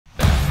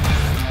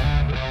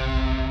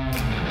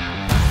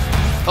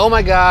Oh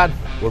my God,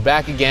 we're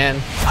back again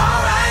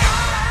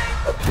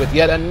with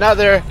yet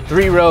another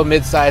 3-row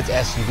midsize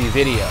SUV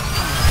video.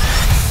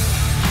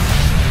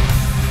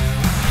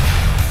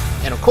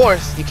 And of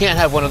course, you can't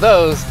have one of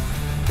those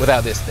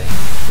without this thing.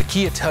 The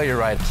Kia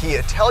Telluride.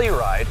 Kia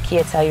Telluride.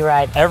 Kia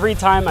Telluride. Every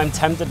time I'm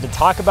tempted to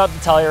talk about the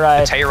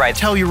Telluride,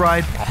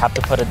 Telluride, I have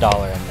to put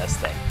 $1 in this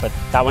thing, but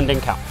that one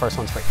didn't count. First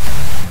one's free.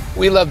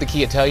 We love the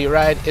Kia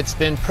Telluride. It's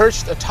been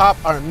perched atop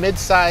our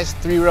midsize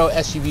 3-row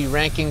SUV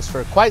rankings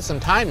for quite some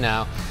time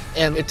now,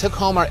 and it took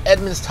home our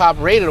Edmunds Top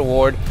Rated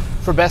Award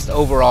for Best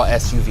Overall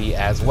SUV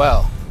as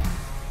well.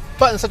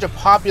 But in such a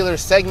popular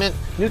segment,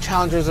 new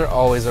challengers are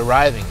always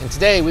arriving. And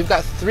today we've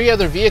got 3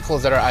 other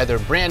vehicles that are either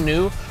brand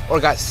new or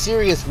got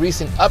serious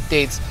recent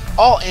updates,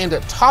 all aimed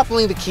at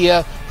toppling the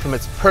Kia from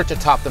its perch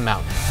atop the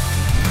mountain.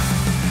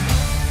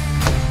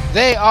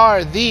 They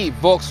are the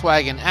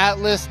Volkswagen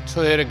Atlas,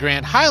 Toyota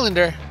Grand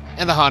Highlander,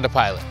 and the Honda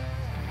Pilot.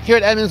 Here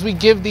at Edmunds, we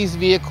give these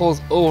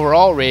vehicles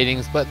overall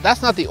ratings, but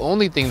that's not the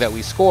only thing that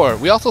we score.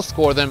 We also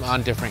score them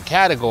on different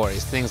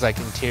categories, things like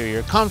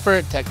interior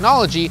comfort,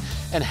 technology,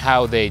 and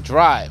how they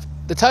drive.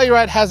 The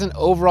Telluride has an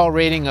overall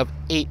rating of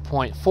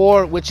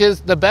 8.4, which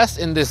is the best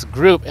in this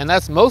group, and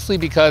that's mostly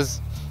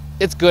because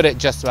it's good at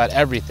just about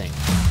everything.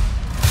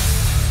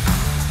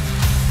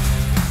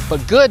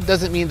 But good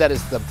doesn't mean that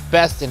it's the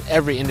best in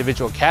every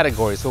individual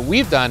category. So what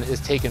we've done is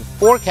taken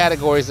 4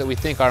 categories that we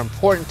think are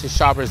important to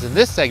shoppers in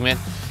this segment,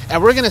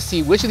 and we're gonna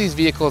see which of these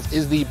vehicles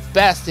is the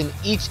best in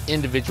each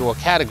individual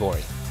category.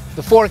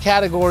 The 4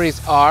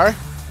 categories are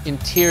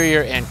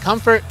interior and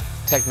comfort,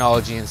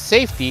 technology and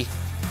safety,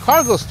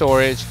 cargo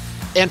storage,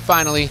 and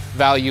finally,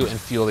 value and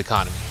fuel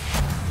economy.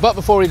 But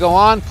before we go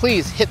on,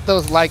 please hit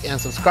those like and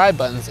subscribe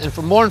buttons. And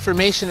for more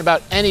information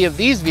about any of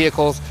these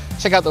vehicles,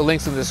 check out the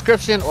links in the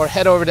description or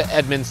head over to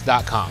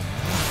edmunds.com.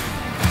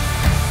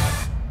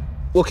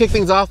 We'll kick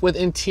things off with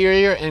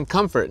interior and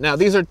comfort. Now,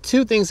 these are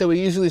 2 things that we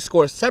usually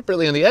score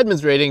separately on the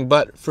Edmunds rating,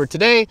 but for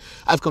today,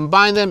 I've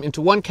combined them into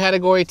one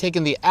category,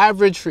 taken the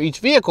average for each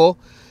vehicle,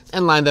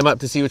 and lined them up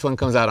to see which one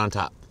comes out on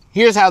top.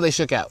 Here's how they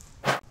shook out.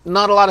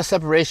 Not a lot of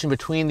separation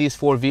between these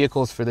 4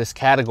 vehicles for this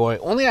category,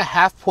 only a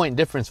half-point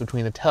difference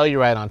between the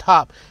Telluride on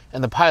top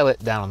and the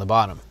Pilot down on the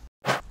bottom.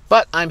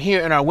 But I'm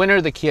here in our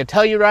winner, the Kia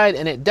Telluride,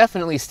 and it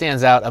definitely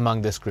stands out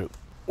among this group.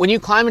 When you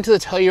climb into the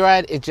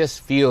Telluride, it just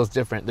feels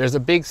different. There's a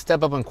big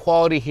step up in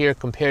quality here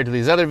compared to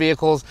these other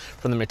vehicles,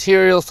 from the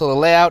materials to the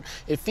layout.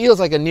 It feels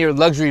like a near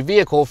luxury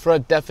vehicle for a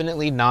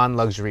definitely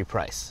non-luxury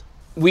price.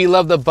 We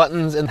love the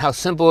buttons and how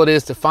simple it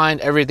is to find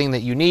everything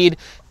that you need.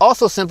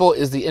 Also simple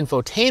is the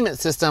infotainment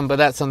system, but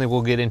that's something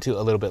we'll get into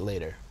a little bit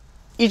later.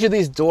 Each of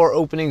these door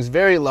openings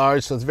very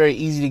large, so it's very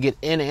easy to get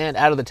in and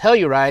out of the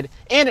Telluride,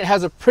 and it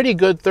has a pretty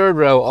good 3rd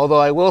row, although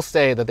I will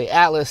say that the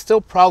Atlas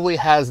still probably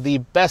has the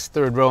best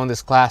 3rd row in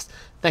this class,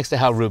 thanks to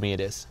how roomy it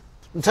is.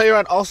 The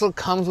Telluride also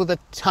comes with a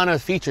ton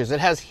of features. It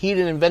has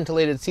heated and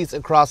ventilated seats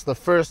across the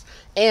 1st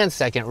and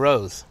 2nd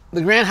rows.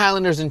 The Grand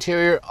Highlander's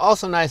interior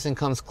also nice and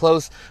comes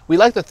close. We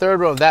like the 3rd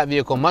row of that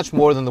vehicle much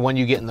more than the one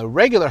you get in the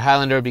regular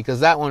Highlander because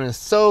that one is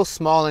so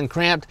small and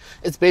cramped,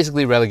 it's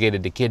basically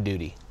relegated to kid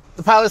duty.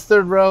 The Pilot's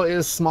 3rd row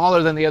is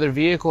smaller than the other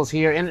vehicles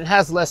here, and it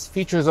has less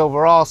features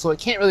overall, so it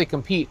can't really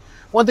compete.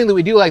 One thing that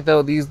we do like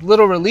though, these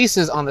little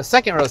releases on the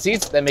 2nd row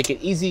seats that make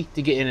it easy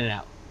to get in and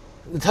out.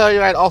 The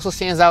Telluride also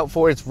stands out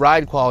for its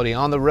ride quality.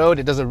 On the road,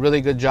 it does a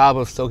really good job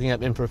of soaking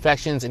up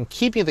imperfections and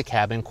keeping the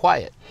cabin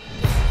quiet.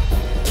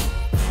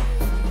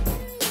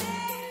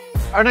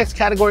 Our next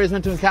category is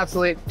meant to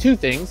encapsulate 2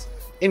 things: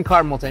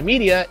 in-car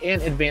multimedia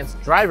and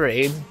advanced driver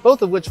aids,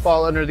 both of which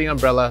fall under the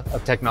umbrella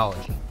of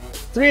technology.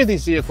 3 of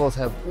these vehicles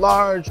have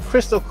large,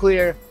 crystal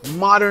clear,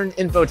 modern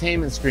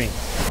infotainment screens.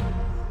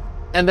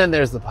 And then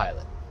there's the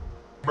Pilot.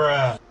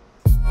 Bruh.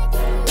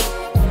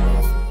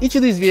 Each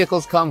of these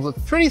vehicles comes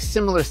with pretty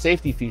similar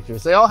safety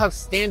features. They all have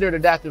standard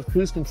adaptive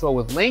cruise control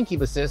with lane keep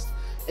assist,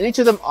 and each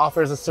of them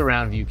offers a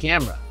surround view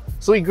camera.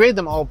 So we grade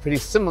them all pretty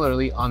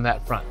similarly on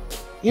that front.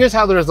 Here's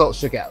how the results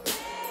shook out.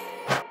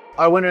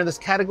 Our winner in this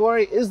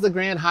category is the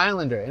Grand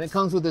Highlander, and it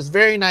comes with this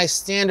very nice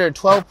standard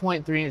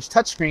 12.3-inch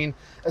touchscreen,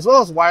 as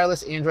well as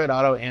wireless Android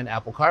Auto and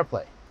Apple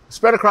CarPlay.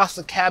 Spread across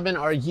the cabin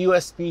are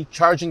USB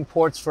charging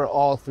ports for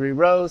all 3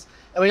 rows,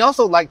 and we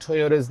also like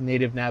Toyota's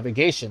native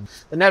navigation.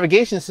 The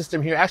navigation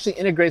system here actually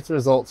integrates the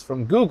results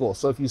from Google,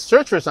 so if you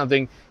search for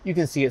something, you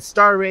can see its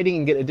star rating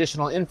and get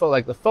additional info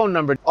like the phone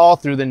number all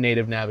through the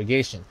native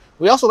navigation.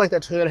 We also like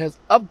that Toyota has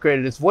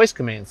upgraded its voice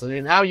command, so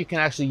now you can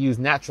actually use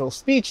natural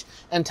speech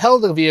and tell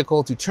the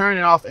vehicle to turn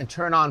off and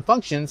turn on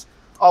functions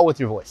all with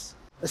your voice.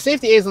 The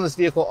safety aids on this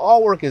vehicle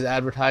all work as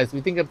advertised.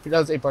 We think it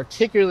does a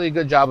particularly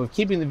good job of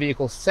keeping the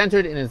vehicle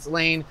centered in its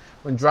lane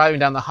when driving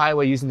down the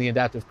highway using the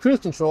adaptive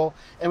cruise control,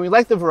 and we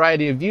like the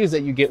variety of views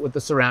that you get with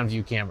the surround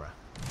view camera.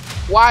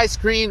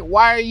 Widescreen,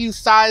 why are you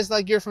sized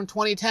like you're from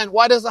 2010?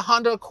 Why does the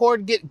Honda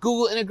Accord get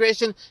Google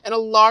integration and a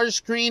large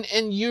screen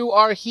and you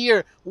are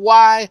here?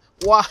 Why?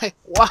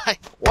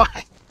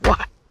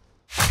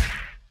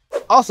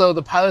 Also,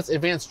 the Pilot's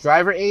advanced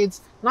driver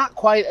aids not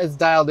quite as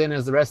dialed in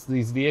as the rest of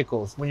these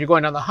vehicles. When you're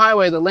going down the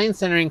highway, the lane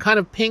centering kind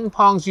of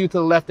ping-pongs you to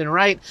the left and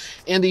right,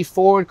 and the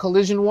forward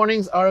collision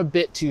warnings are a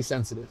bit too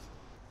sensitive.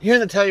 Here in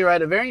the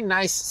Telluride, a very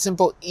nice,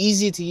 simple,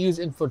 easy to use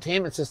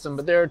infotainment system,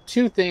 but there are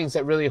two things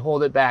that really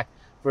hold it back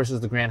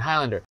versus the Grand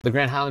Highlander. The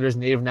Grand Highlander's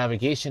native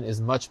navigation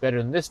is much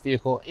better than this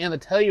vehicle, and the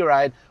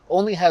Telluride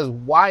only has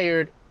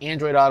wired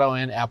Android Auto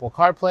and Apple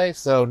CarPlay,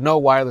 so no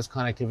wireless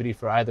connectivity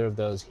for either of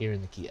those here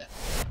in the Kia.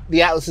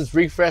 The Atlas's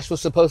refresh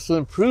was supposed to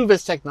improve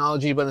its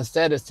technology, but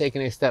instead it's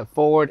taken a step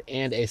forward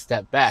and a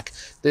step back.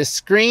 This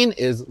screen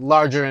is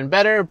larger and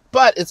better,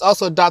 but it's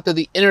also adopted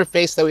the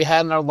interface that we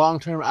had in our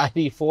long-term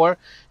ID4,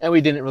 and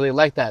we didn't really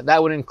like that.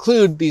 That would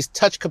include these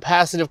touch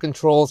capacitive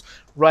controls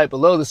right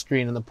below the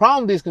screen. And the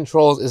problem with these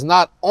controls is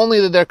not only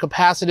that they're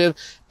capacitive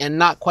and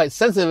not quite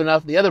sensitive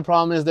enough, the other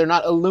problem is they're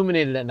not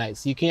illuminated at night.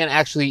 So you can't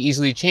actually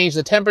easily change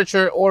the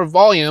temperature or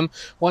volume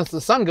once the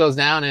sun goes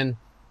down, and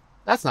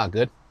that's not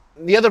good.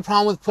 The other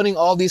problem with putting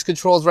all these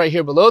controls right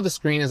here below the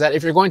screen is that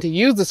if you're going to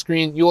use the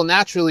screen, you will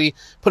naturally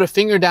put a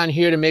finger down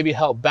here to maybe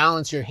help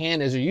balance your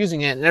hand as you're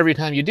using it. And every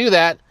time you do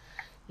that,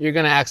 you're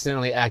going to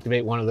accidentally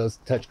activate one of those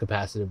touch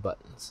capacitive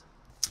buttons.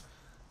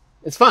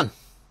 It's fun.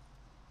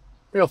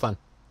 Real fun.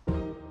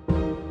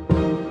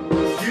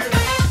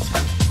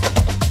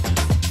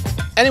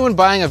 Anyone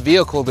buying a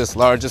vehicle this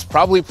large is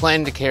probably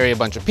planning to carry a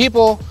bunch of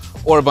people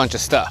or a bunch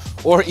of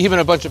stuff, or even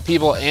a bunch of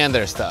people and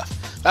their stuff.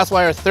 That's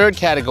why our third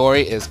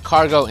category is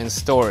cargo and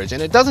storage.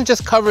 And it doesn't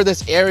just cover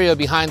this area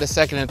behind the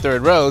second and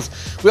third rows.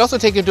 We also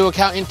take into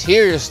account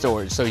interior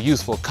storage, so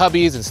useful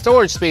cubbies and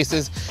storage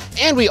spaces.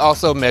 And we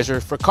also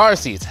measure for car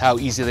seats, how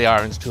easy they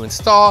are to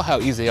install, how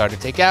easy they are to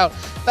take out,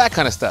 that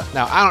kind of stuff.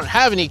 Now, I don't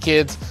have any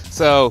kids,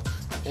 so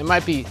it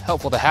might be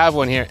helpful to have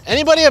one here.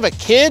 Anybody have a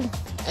kid?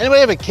 Anybody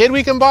have a kid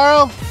we can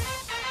borrow?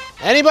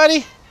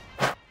 Anybody?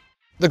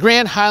 The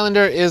Grand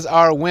Highlander is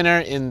our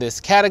winner in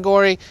this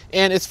category,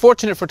 and it's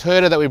fortunate for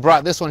Toyota that we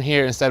brought this one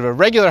here instead of a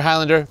regular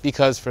Highlander,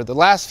 because for the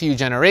last few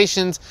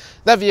generations,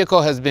 that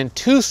vehicle has been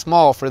too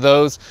small for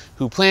those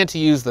who plan to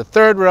use the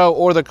third row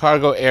or the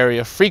cargo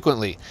area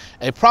frequently.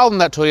 A problem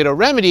that Toyota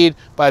remedied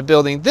by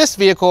building this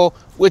vehicle,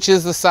 which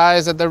is the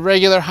size that the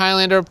regular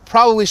Highlander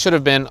probably should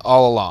have been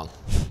all along.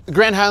 The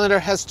Grand Highlander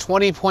has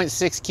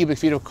 20.6 cubic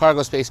feet of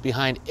cargo space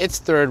behind its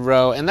third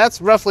row, and that's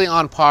roughly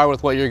on par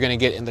with what you're going to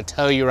get in the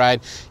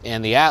Telluride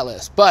and the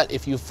Atlas. But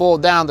if you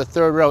fold down the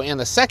third row and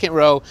the second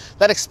row,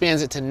 that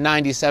expands it to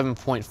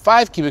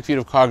 97.5 cubic feet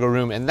of cargo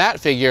room, and that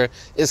figure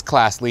is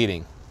class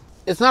leading.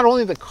 It's not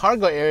only the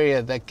cargo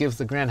area that gives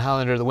the Grand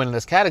Highlander the win in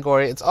this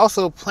category, it's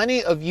also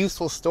plenty of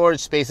useful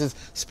storage spaces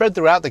spread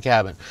throughout the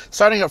cabin.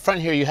 Starting up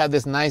front here, you have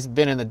this nice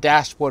bin in the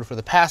dashboard for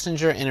the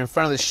passenger, and in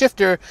front of the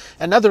shifter,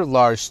 another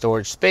large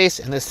storage space,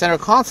 and this center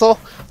console,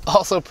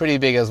 also pretty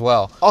big as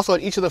well. Also,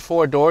 at each of the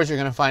four doors, you're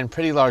going to find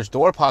pretty large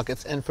door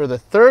pockets, and for the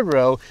third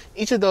row,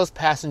 each of those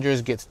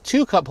passengers gets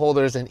 2 cup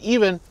holders and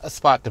even a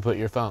spot to put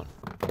your phone.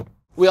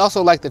 We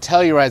also like the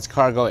Telluride's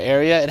cargo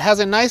area. It has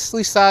a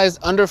nicely sized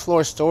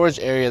underfloor storage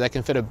area that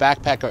can fit a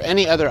backpack or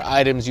any other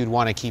items you'd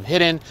want to keep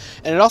hidden.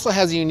 And it also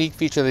has a unique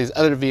feature that these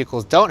other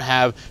vehicles don't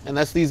have, and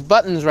that's these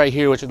buttons right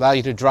here, which allow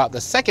you to drop the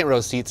second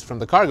row seats from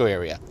the cargo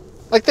area.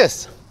 Like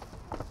this.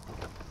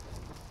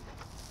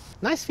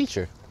 Nice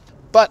feature.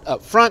 But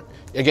up front,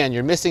 again,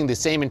 you're missing the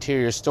same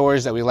interior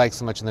storage that we like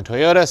so much in the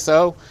Toyota,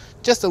 so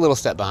just a little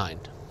step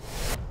behind.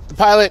 The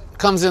Pilot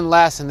comes in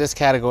last in this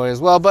category as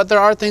well, but there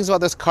are things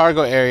about this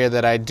cargo area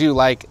that I do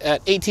like.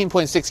 At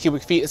 18.6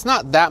 cubic feet, it's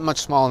not that much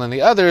smaller than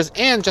the others,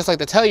 and just like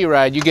the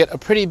Telluride, you get a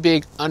pretty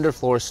big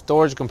underfloor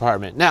storage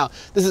compartment. Now,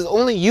 this is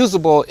only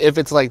usable if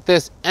it's like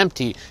this,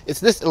 empty.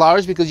 It's this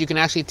large because you can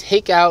actually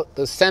take out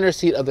the center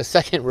seat of the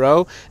second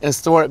row and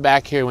store it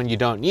back here when you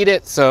don't need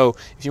it. So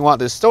if you want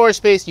this storage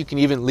space, you can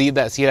even leave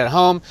that seat at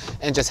home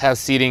and just have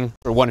seating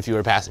for one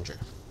fewer passenger.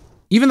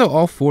 Even though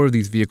all 4 of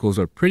these vehicles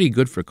are pretty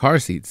good for car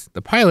seats,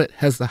 the Pilot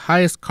has the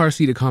highest car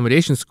seat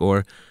accommodation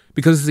score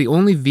because it's the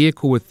only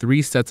vehicle with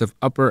 3 sets of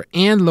upper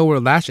and lower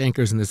latch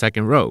anchors in the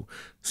second row,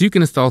 so you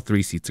can install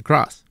 3 seats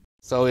across.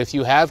 So if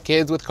you have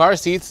kids with car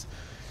seats,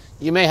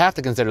 you may have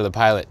to consider the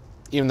Pilot,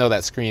 even though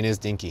that screen is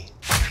dinky.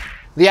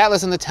 The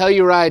Atlas and the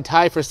Telluride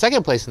tie for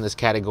second place in this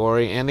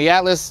category, and the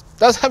Atlas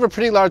does have a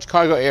pretty large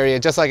cargo area,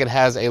 just like it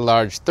has a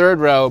large third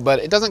row, but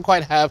it doesn't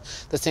quite have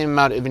the same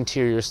amount of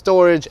interior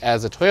storage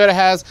as the Toyota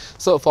has,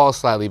 so it falls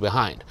slightly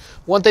behind.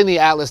 One thing the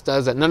Atlas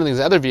does that none of these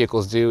other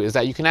vehicles do is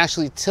that you can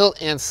actually tilt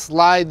and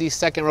slide the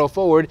second row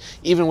forward,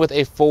 even with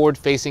a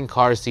forward-facing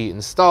car seat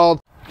installed,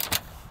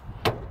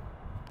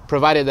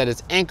 provided that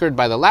it's anchored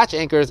by the latch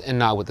anchors and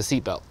not with the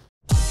seatbelt.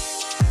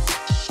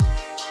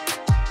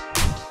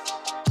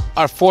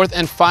 Our fourth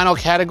and final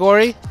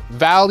category,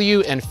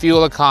 value and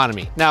fuel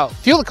economy. Now,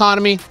 fuel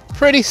economy,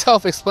 pretty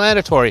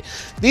self-explanatory.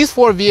 These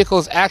four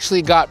vehicles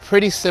actually got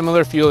pretty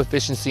similar fuel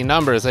efficiency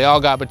numbers. They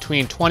all got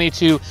between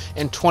 22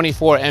 and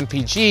 24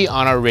 mpg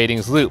on our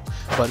ratings loop.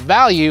 But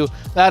value,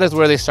 that is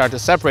where they start to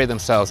separate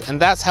themselves.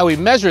 And that's how we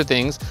measure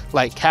things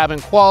like cabin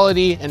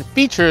quality and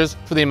features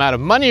for the amount of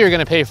money you're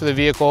gonna pay for the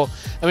vehicle.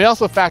 And we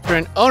also factor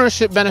in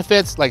ownership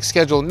benefits like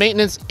scheduled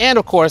maintenance and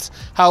of course,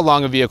 how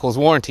long a vehicle's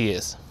warranty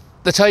is.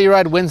 The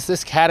Telluride wins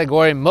this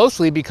category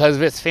mostly because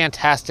of its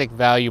fantastic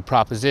value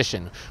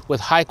proposition. With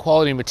high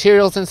quality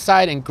materials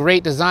inside and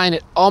great design,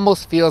 it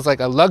almost feels like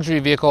a luxury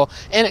vehicle,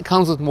 and it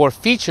comes with more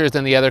features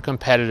than the other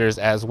competitors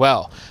as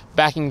well.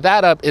 Backing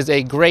that up is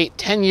a great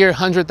 10-year,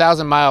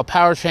 100,000 mile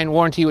powertrain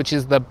warranty, which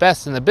is the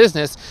best in the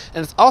business,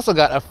 and it's also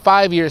got a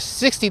 5-year,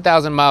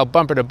 60,000 mile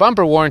bumper to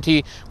bumper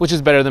warranty, which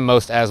is better than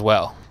most as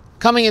well.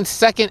 Coming in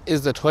second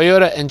is the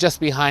Toyota, and just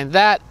behind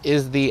that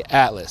is the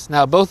Atlas.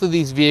 Now, both of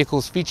these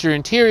vehicles feature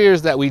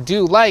interiors that we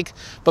do like,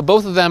 but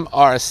both of them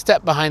are a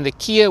step behind the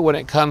Kia when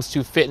it comes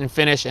to fit and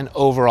finish and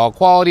overall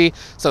quality,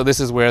 so this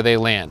is where they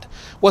land.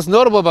 What's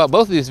notable about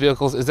both of these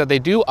vehicles is that they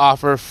do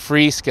offer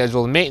free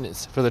scheduled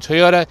maintenance. For the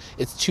Toyota,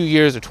 it's 2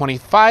 years or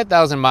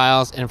 25,000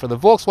 miles, and for the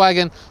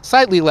Volkswagen,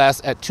 slightly less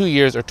at 2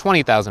 years or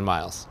 20,000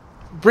 miles.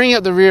 Bringing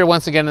up the rear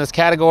once again in this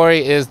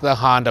category is the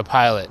Honda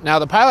Pilot. Now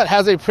the Pilot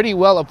has a pretty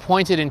well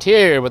appointed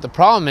interior, but the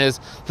problem is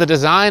the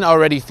design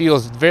already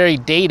feels very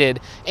dated,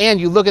 and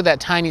you look at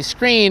that tiny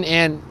screen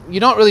and you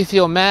don't really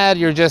feel mad,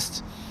 you're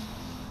just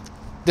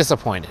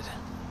disappointed.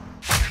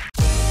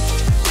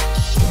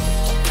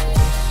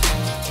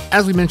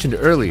 As we mentioned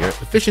earlier,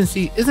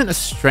 efficiency isn't a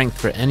strength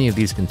for any of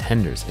these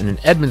contenders, and in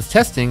Edmunds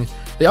testing,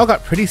 they all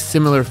got pretty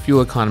similar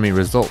fuel economy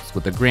results,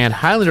 with the Grand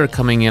Highlander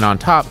coming in on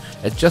top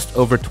at just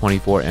over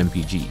 24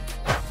 mpg.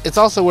 It's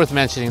also worth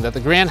mentioning that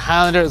the Grand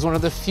Highlander is one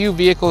of the few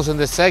vehicles in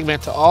this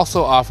segment to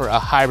also offer a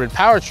hybrid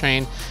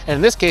powertrain, and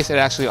in this case it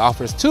actually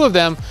offers two of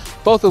them,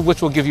 both of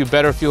which will give you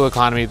better fuel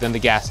economy than the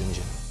gas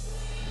engine.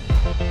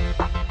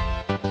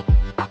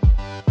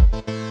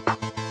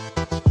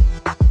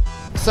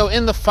 So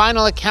in the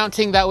final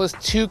accounting, that was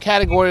 2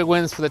 category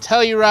wins for the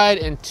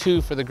Telluride and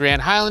 2 for the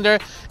Grand Highlander.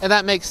 And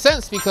that makes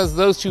sense because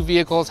those 2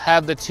 vehicles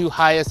have the 2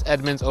 highest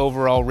Edmunds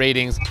overall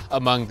ratings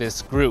among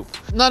this group.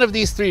 None of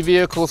these 3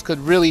 vehicles could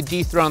really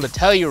dethrone the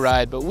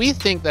Telluride, but we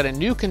think that a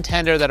new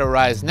contender that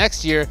arrives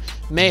next year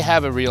may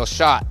have a real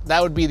shot.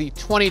 That would be the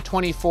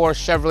 2024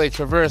 Chevrolet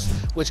Traverse,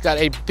 which got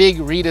a big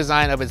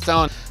redesign of its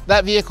own.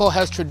 That vehicle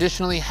has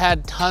traditionally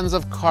had tons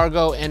of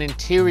cargo and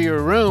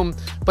interior room,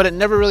 but it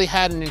never really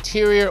had an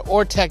interior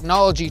or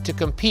technology to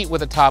compete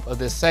with the top of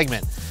this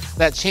segment.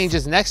 That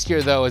changes next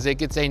year though, as it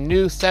gets a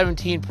new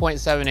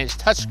 17.7-inch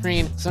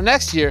touchscreen. So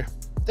next year,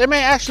 there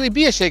may actually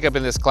be a shakeup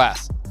in this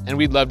class, and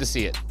we'd love to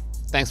see it.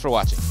 Thanks for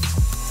watching.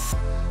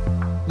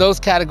 Those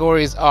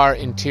categories are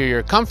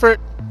interior comfort,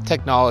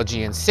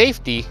 technology, and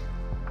safety.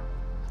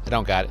 I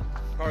don't got it.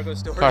 Cargo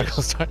storage.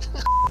 Cargo storage.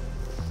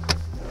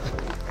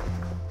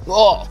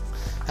 Oh,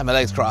 had my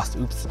legs crossed,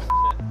 oops.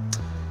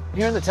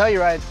 You're in the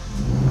Telluride.